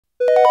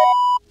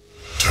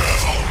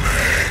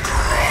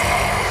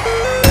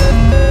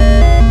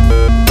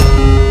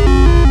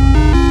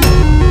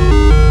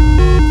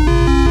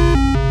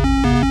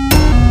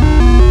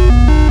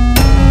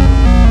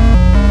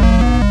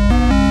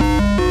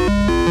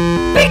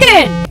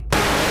Begin!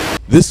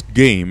 This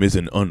game is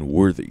an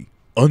unworthy,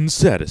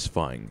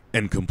 unsatisfying,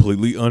 and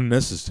completely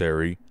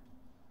unnecessary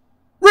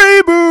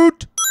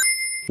reboot!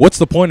 What's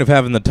the point of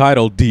having the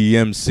title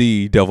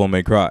DmC Devil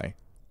May Cry?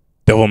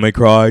 Devil May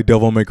Cry,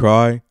 Devil May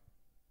Cry?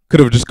 Could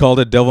have just called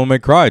it Devil May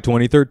Cry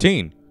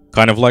 2013,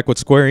 kind of like what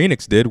Square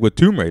Enix did with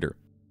Tomb Raider.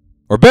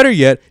 Or better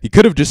yet, he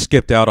could have just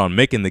skipped out on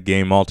making the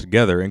game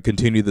altogether and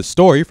continued the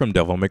story from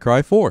Devil May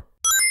Cry 4.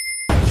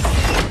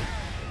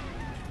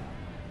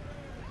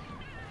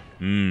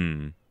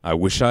 I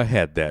wish I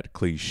had that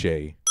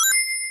cliche.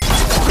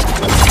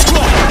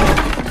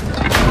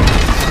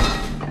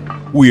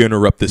 We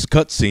interrupt this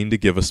cutscene to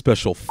give a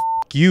special f***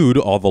 you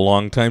to all the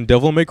longtime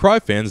Devil May Cry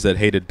fans that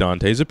hated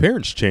Dante's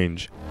appearance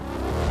change.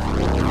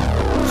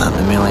 Not in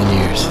a million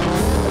years.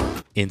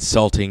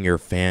 Insulting your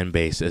fan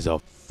base is a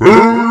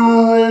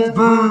failure of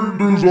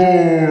game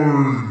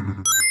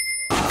design.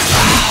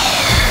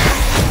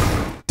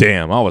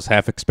 Damn, I was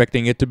half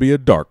expecting it to be a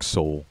Dark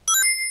Soul.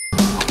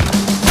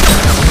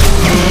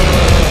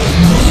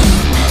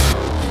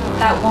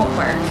 That won't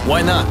work.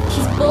 Why not?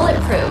 He's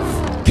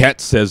bulletproof. Cat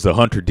says the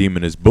hunter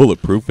demon is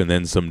bulletproof, and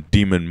then some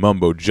demon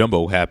mumbo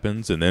jumbo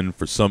happens, and then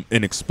for some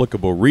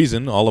inexplicable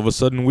reason, all of a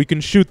sudden we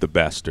can shoot the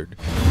bastard.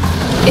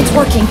 It's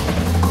working.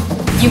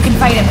 You can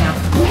fight him now.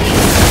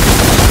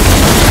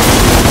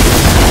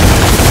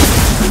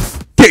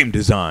 Game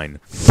design.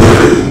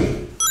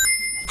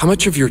 How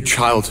much of your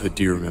childhood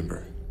do you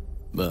remember?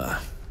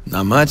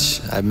 Not much.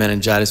 I had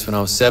meningitis when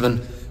I was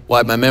 7.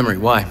 Wiped my memory.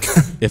 Why?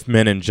 If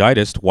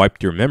meningitis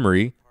wiped your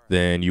memory,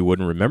 then you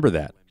wouldn't remember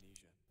that.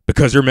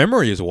 Because your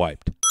memory is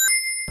wiped.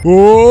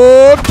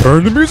 Oh,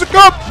 turn the music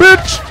up,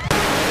 bitch!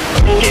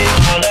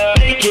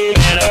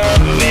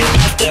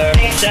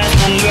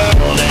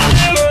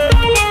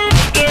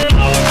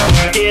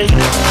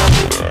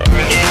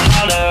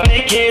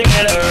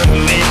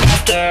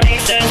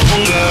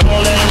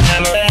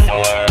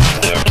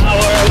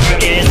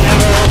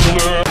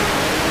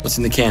 What's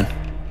in the can?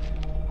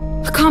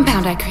 A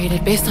compound I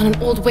created based on an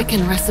old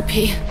Wiccan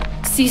recipe.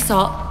 Sea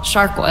salt,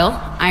 shark oil,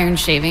 iron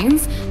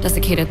shavings,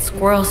 desiccated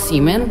squirrel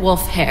semen,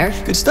 wolf hair.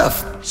 Good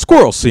stuff.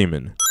 Squirrel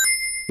semen.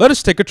 Let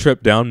us take a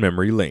trip down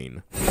memory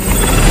lane.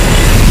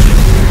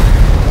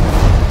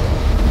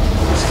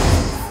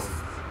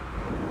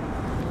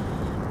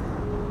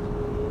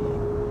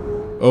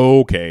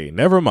 Okay,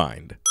 never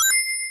mind.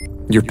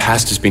 Your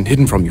past has been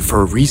hidden from you for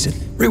a reason.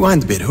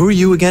 Rewind a bit. Who are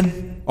you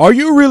again? Are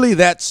you really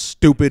that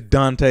stupid,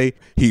 Dante?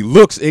 He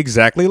looks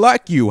exactly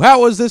like you.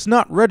 How is this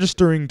not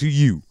registering to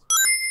you?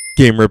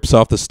 Game rips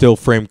off the still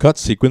frame cut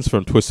sequence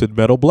from Twisted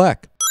Metal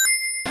Black.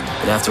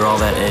 But after all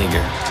that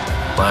anger,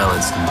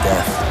 violence, and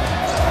death,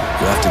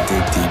 you have to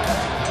dig deep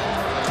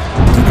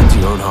into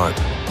your own heart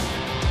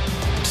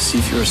to see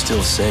if you're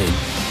still sane,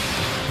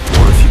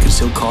 or if you can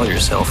still call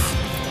yourself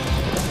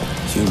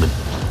human.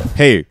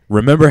 Hey,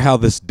 remember how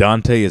this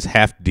Dante is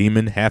half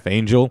demon, half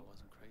angel?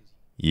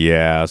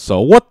 Yeah, so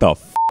what the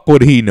f***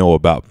 would he know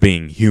about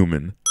being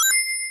human?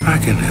 I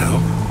can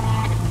help.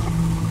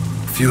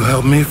 If you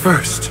help me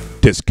first.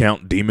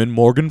 Discount Demon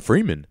Morgan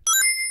Freeman.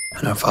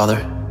 And our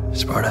father,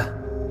 Sparta.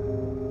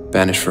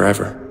 Banished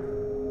forever.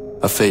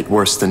 A fate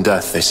worse than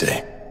death, they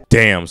say.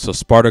 Damn, so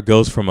Sparta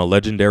goes from a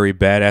legendary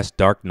badass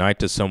Dark Knight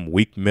to some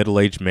weak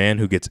middle-aged man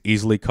who gets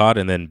easily caught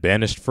and then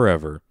banished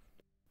forever.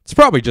 It's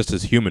probably just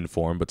his human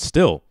form, but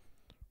still.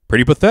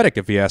 Pretty pathetic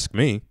if you ask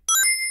me.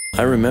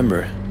 I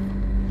remember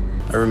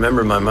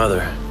my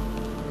mother.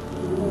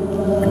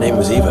 Her name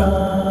was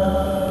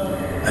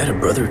Eva. I had a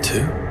brother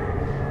too.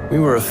 We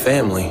were a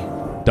family.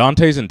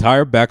 Dante's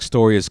entire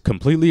backstory is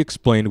completely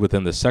explained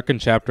within the second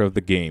chapter of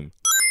the game.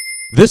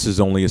 This is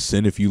only a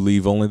sin if you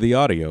leave only the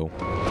audio.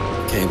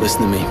 Okay,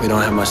 listen to me. We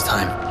don't have much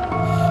time.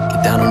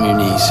 Get down on your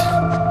knees.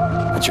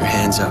 Put your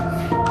hands up.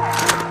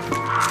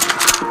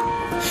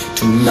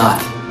 Do not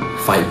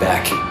fight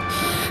back.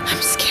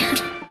 I'm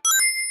scared.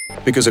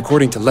 Because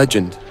according to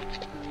legend,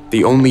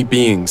 the only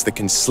beings that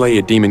can slay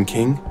a demon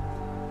king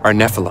are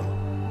Nephilim,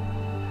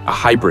 a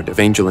hybrid of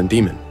angel and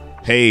demon.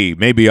 Hey,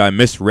 maybe I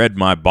misread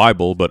my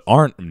Bible, but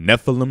aren't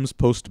Nephilim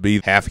supposed to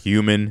be half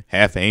human,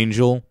 half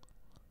angel?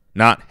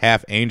 Not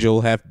half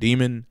angel, half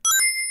demon?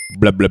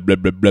 Blah blah blah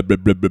blah blah blah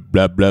blah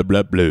blah blah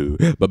blah blah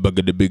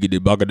buggity biggity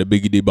boggity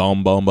biggity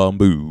bomb bomb bomb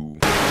boo.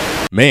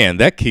 Man,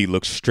 that key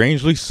looks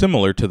strangely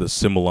similar to the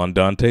symbol on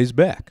Dante's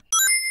back.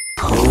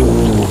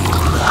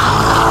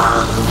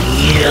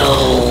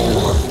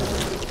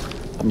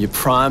 I'm your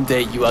prom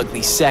date, you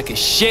ugly sack of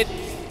shit.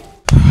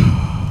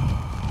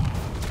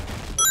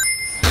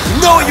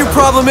 You know what your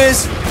problem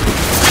is?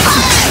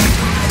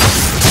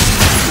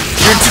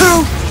 You're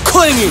too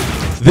clingy.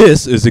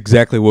 This is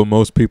exactly what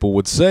most people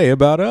would say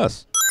about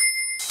us.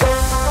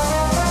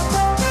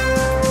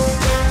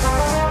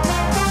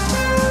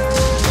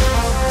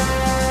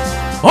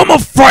 I'm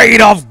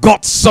afraid I've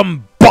got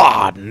some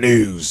bad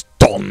news,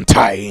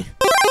 Dante.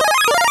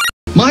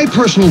 My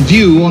personal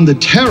view on the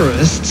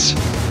terrorists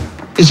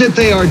is that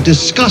they are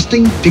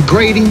disgusting,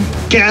 degrading,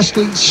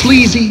 ghastly,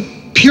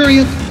 sleazy,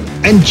 purient,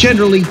 and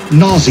generally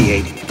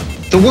nauseating.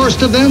 The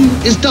worst of them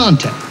is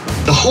Dante.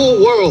 The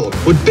whole world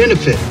would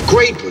benefit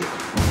greatly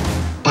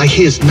by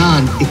his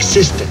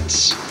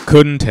non-existence.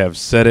 Couldn't have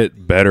said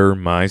it better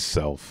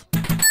myself.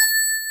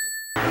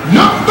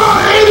 Number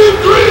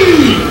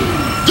 83!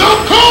 The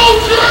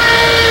Poultry!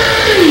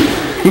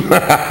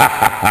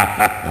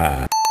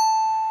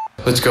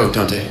 Let's go,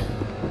 Dante.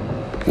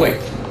 Wait.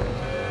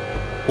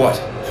 What?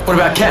 What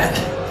about Cat?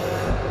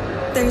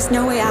 There's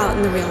no way out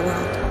in the real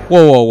world.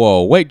 Whoa, whoa,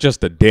 whoa, wait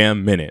just a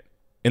damn minute.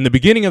 In the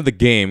beginning of the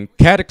game,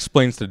 Kat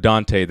explains to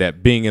Dante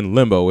that being in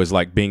limbo is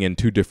like being in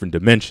 2 different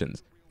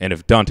dimensions, and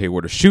if Dante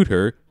were to shoot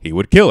her, he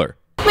would kill her.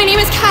 My name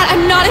is Kat.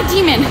 I'm not a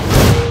demon.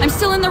 I'm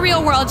still in the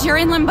real world. You're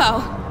in limbo.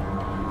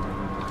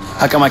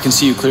 How come I can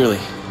see you clearly?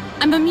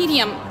 I'm a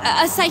medium,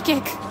 a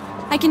psychic.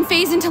 I can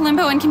phase into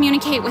limbo and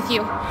communicate with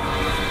you.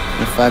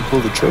 If I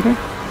pull the trigger?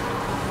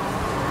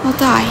 I'll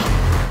die.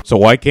 So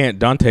why can't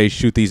Dante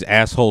shoot these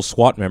asshole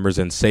SWAT members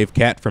and save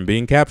Kat from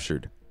being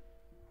captured?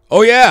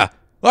 Oh yeah,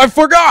 I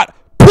forgot!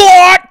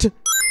 Plot!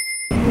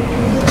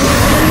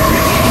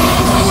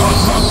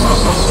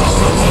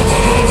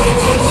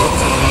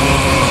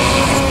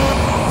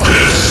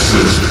 This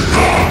is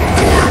not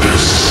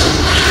Orbis.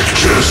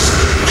 Just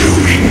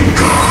doing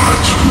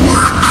God's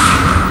work.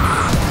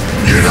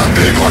 You're not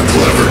big or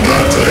clever,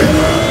 Dante.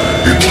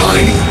 You're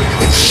tiny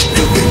and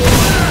stupid.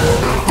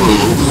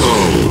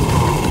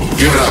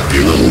 Get up,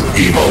 you little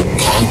emo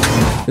punk.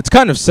 It's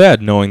kind of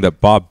sad knowing that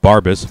Bob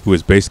Barbas, who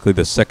is basically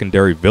the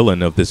secondary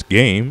villain of this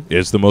game,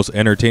 is the most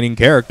entertaining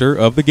character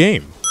of the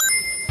game.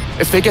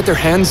 If they get their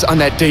hands on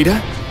that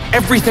data,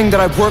 everything that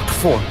I've worked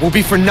for will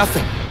be for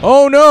nothing.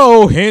 Oh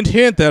no, hint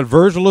hint that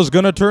Virgil is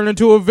gonna turn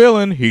into a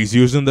villain. He's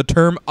using the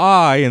term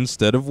I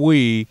instead of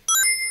we.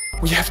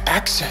 We have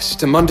access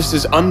to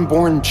Mundus's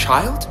unborn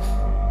child?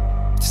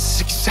 This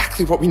is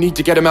exactly what we need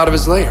to get him out of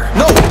his lair.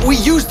 No, we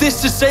use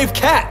this to save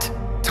Cat.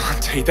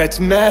 Dante, that's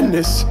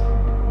madness.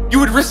 You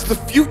would risk the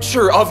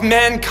future of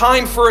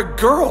mankind for a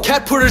girl.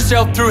 Cat put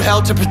herself through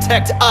hell to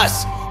protect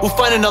us. We'll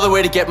find another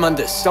way to get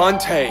Mundus.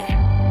 Dante.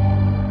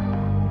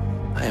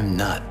 I am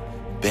not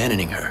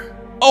abandoning her.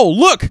 Oh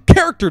look,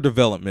 character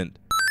development.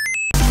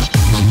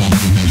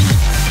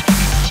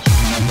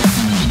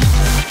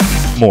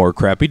 More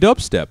crappy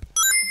dubstep.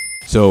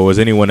 So is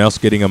anyone else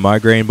getting a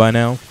migraine by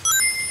now?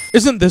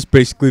 Isn't this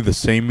basically the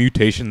same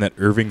mutation that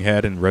Irving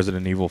had in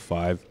Resident Evil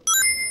 5?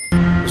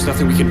 There's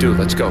nothing we can do.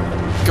 Let's go.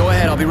 Go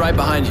ahead, I'll be right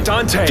behind you.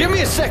 Dante! Give me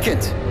a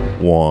second!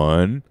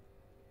 1,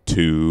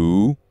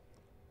 2,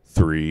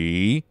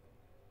 3,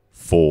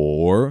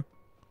 4,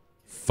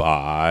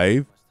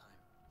 5,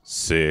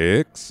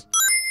 6.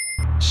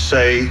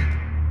 Say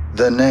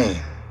the name.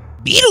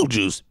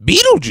 Beetlejuice!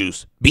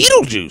 Beetlejuice!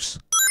 Beetlejuice!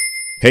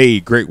 Hey,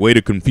 great way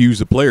to confuse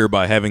the player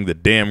by having the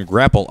damn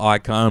grapple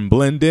icon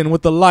blend in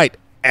with the light,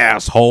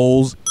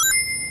 assholes!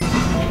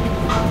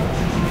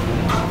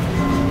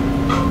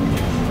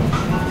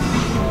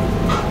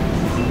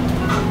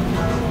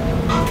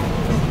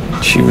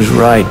 She was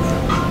right.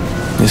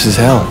 This is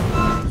hell.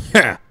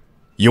 Ha!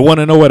 You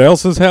wanna know what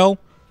else is hell?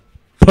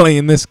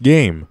 Playing this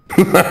game.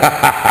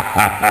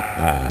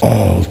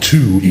 All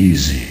too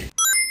easy.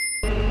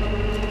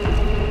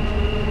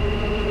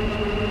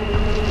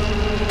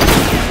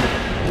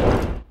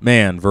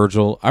 Man,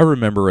 Virgil, I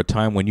remember a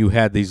time when you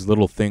had these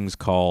little things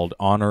called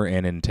honor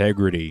and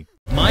integrity.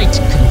 Might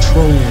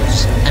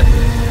controls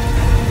everything,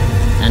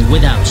 and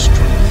without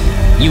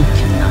strength, you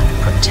cannot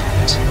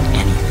protect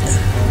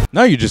anything.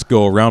 Now you just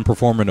go around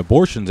performing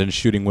abortions and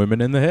shooting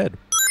women in the head.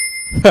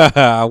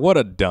 Haha, what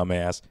a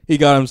dumbass. He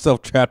got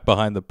himself trapped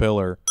behind the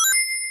pillar.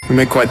 We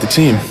make quite the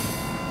team.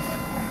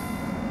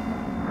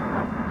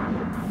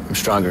 I'm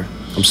stronger.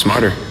 I'm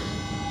smarter.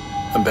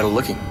 I'm better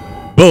looking.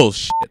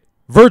 Bullshit.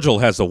 Virgil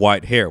has the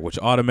white hair, which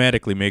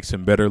automatically makes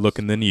him better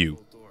looking than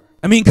you.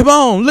 I mean, come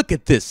on, look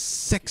at this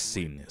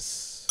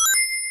sexiness.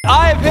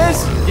 Eye of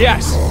his?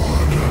 Yes.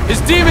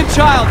 His demon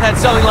child had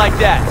something like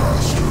that.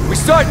 We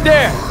start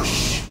there.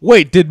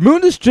 Wait, did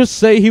Mundus just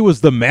say he was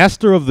the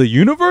master of the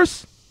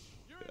universe?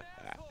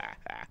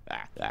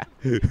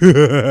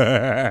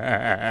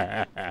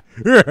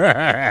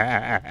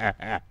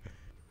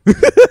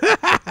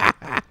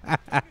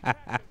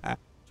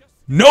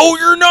 No,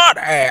 you're not,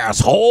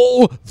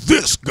 asshole!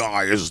 This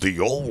guy is the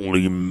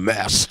only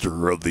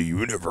master of the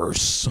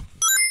universe.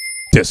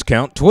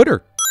 Discount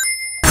Twitter.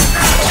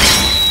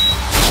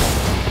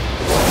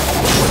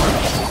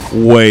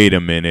 Wait a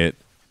minute.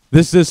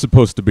 This is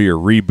supposed to be a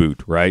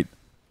reboot, right?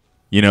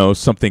 You know,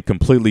 something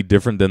completely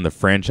different than the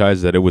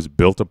franchise that it was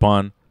built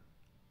upon.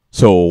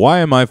 So why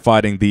am I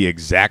fighting the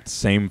exact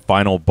same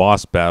final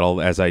boss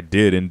battle as I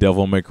did in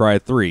Devil May Cry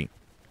 3?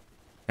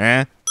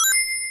 Eh? I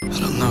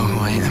don't know who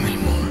I am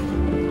anymore.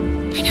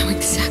 I know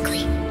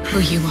exactly who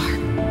you are.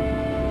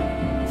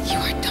 You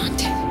are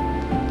Dante.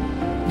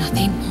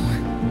 Nothing more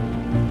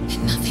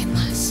and nothing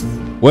less.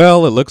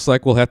 Well, it looks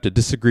like we'll have to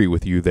disagree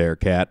with you there,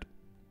 Kat.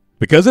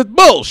 Because it's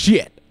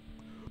bullshit!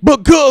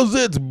 Because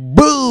it's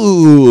bullshit!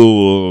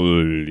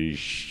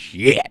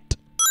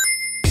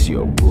 It's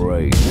your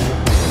brain.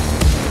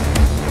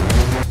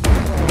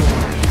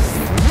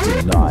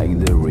 denying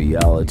the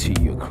reality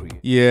you create.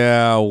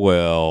 Yeah,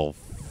 well,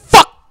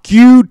 fuck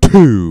you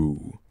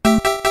too.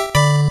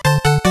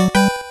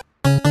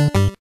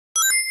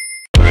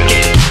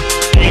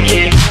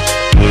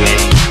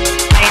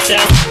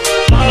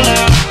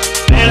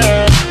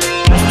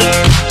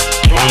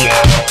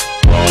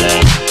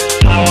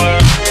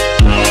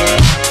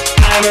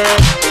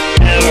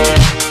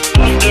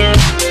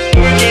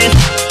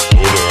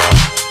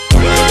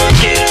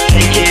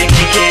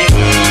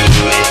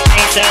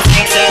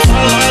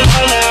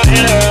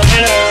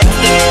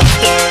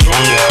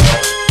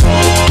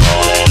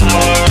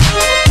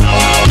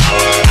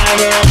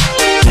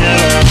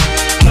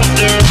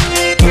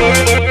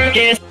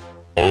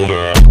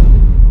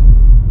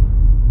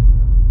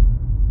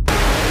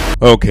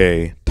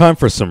 Okay, time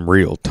for some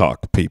real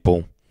talk,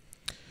 people.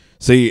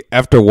 See,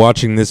 after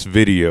watching this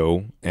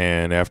video,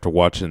 and after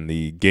watching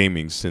the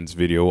Gaming Sense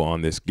video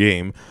on this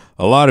game,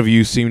 a lot of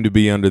you seem to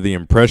be under the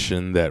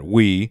impression that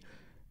we,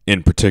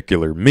 in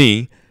particular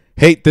me,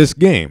 hate this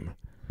game.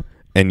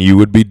 And you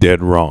would be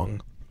dead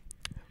wrong.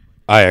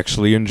 I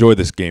actually enjoy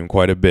this game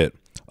quite a bit.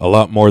 A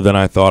lot more than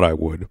I thought I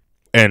would.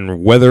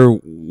 And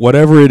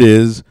whatever it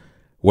is,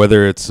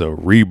 whether it's a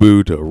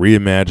reboot, a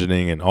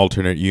reimagining, an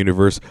alternate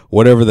universe,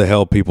 whatever the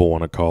hell people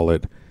want to call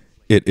it,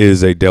 it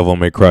is a Devil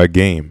May Cry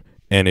game,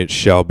 and it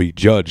shall be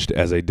judged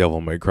as a Devil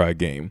May Cry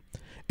game.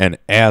 And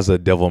as a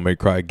Devil May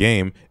Cry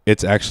game,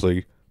 it's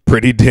actually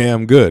pretty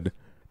damn good.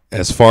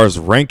 As far as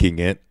ranking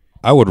it,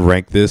 I would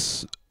rank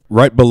this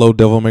right below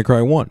Devil May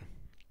Cry 1.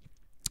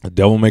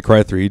 Devil May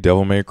Cry 3,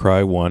 Devil May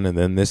Cry 1, and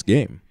then this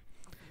game.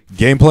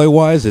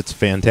 Gameplay-wise, it's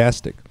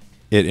fantastic.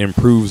 It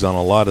improves on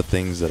a lot of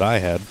things that I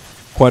had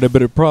quite a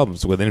bit of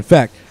problems with. In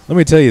fact, let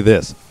me tell you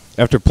this.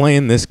 After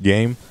playing this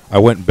game, I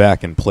went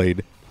back and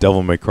played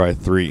Devil May Cry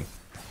 3.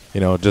 You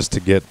know, just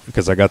to get,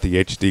 because I got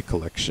the HD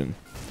collection.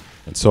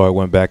 And so I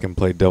went back and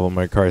played Devil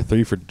May Cry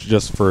 3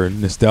 just for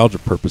nostalgia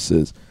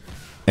purposes.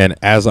 And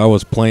as I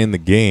was playing the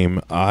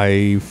game,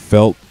 I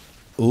felt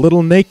a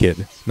little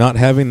naked not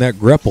having that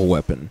grapple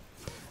weapon.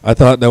 I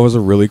thought that was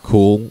a really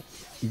cool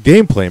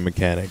gameplay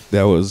mechanic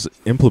that was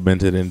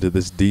implemented into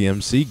this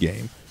DmC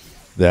game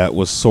that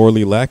was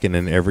sorely lacking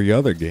in every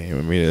other game.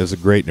 I mean, it was a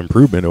great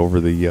improvement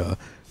over the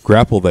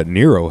grapple that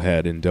Nero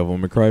had in Devil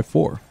May Cry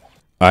 4.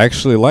 I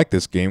actually like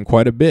this game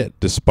quite a bit,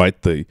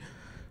 despite the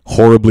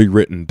horribly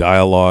written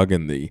dialogue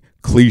and the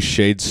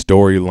cliched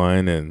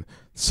storyline and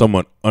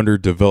somewhat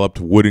underdeveloped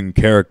wooden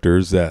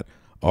characters that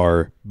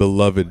our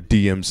beloved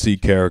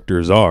DmC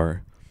characters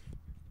are.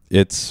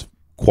 It's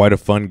quite a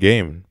fun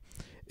game.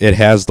 It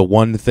has the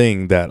one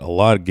thing that a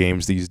lot of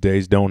games these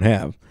days don't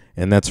have,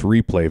 and that's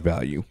replay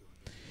value.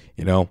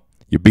 You know,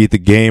 you beat the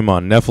game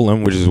on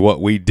Nephilim, which is what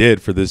we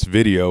did for this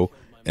video,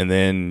 and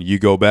then you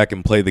go back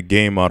and play the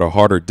game on a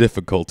harder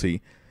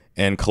difficulty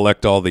and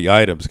collect all the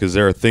items, because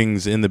there are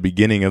things in the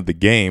beginning of the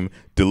game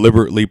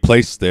deliberately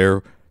placed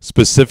there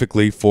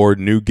specifically for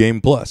New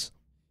Game Plus.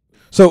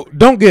 So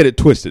don't get it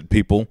twisted,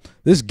 people.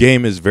 This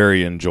game is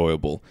very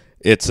enjoyable.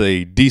 It's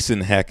a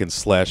decent hack and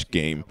slash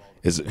game.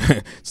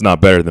 It's not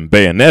better than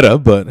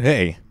Bayonetta, but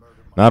hey,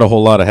 not a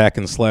whole lot of hack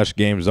and slash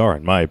games are,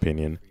 in my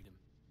opinion.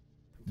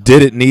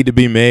 Did it need to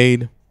be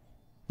made?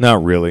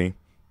 Not really. I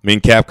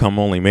mean, Capcom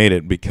only made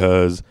it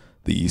because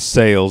the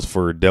sales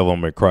for Devil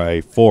May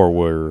Cry 4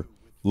 were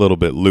a little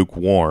bit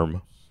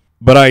lukewarm.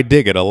 But I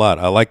dig it a lot.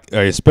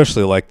 I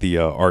especially like the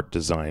art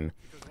design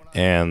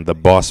and the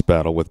boss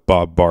battle with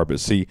Bob Barba.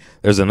 See,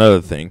 there's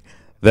another thing.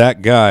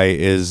 That guy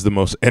is the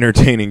most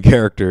entertaining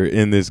character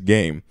in this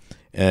game.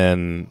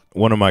 And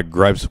one of my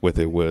gripes with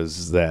it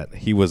was that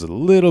he was a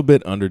little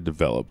bit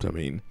underdeveloped. I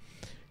mean,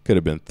 could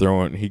have been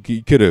throwing.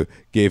 He could have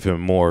gave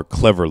him more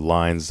clever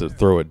lines to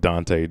throw at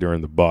Dante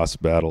during the boss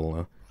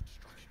battle.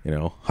 You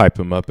know, hype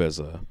him up as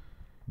a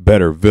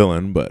better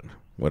villain, but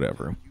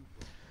whatever.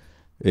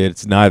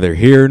 It's neither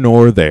here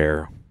nor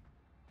there.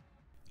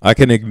 I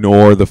can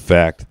ignore the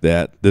fact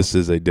that this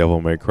is a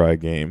Devil May Cry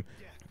game.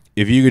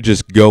 If you could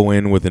just go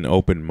in with an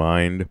open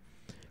mind,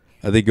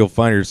 I think you'll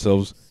find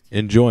yourselves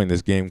enjoying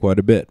this game quite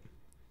a bit,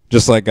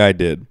 just like I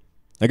did.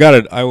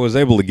 I was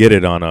able to get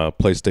it on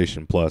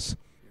PlayStation Plus.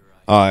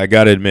 I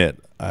gotta admit,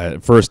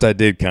 at first I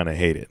did kind of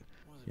hate it,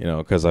 you know,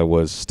 because I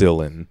was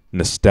still in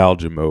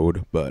nostalgia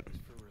mode. But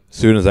as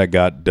soon as I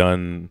got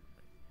done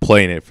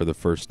playing it for the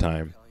first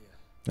time,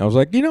 I was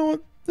like, you know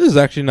what, this is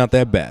actually not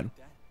that bad.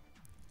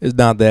 It's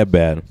not that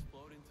bad.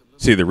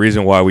 See, the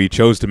reason why we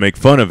chose to make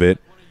fun of it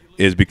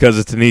is because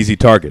it's an easy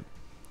target.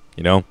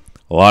 You know,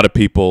 a lot of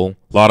people,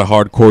 a lot of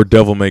hardcore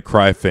Devil May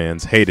Cry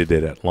fans hated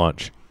it at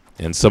launch,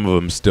 and some of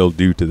them still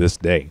do to this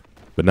day,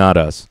 but not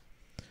us.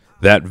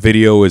 That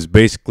video is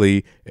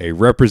basically a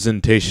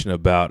representation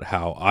about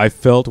how I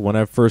felt when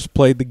I first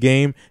played the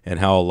game and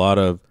how a lot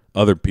of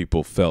other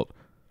people felt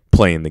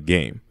playing the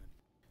game.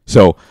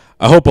 So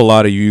I hope a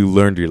lot of you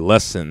learned your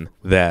lesson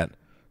that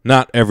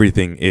not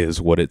everything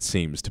is what it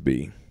seems to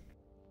be.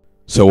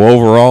 So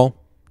overall,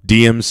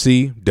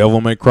 DmC,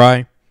 Devil May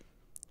Cry,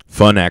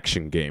 fun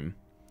action game.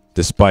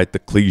 Despite the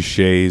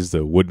cliches,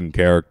 the wooden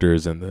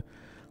characters, and the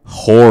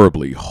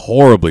horribly,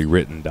 horribly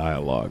written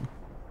dialogue,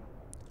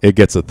 it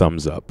gets a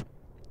thumbs up.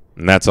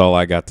 And that's all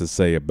I got to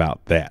say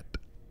about that.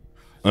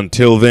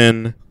 Until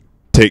then,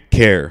 take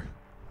care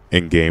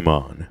and game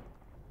on.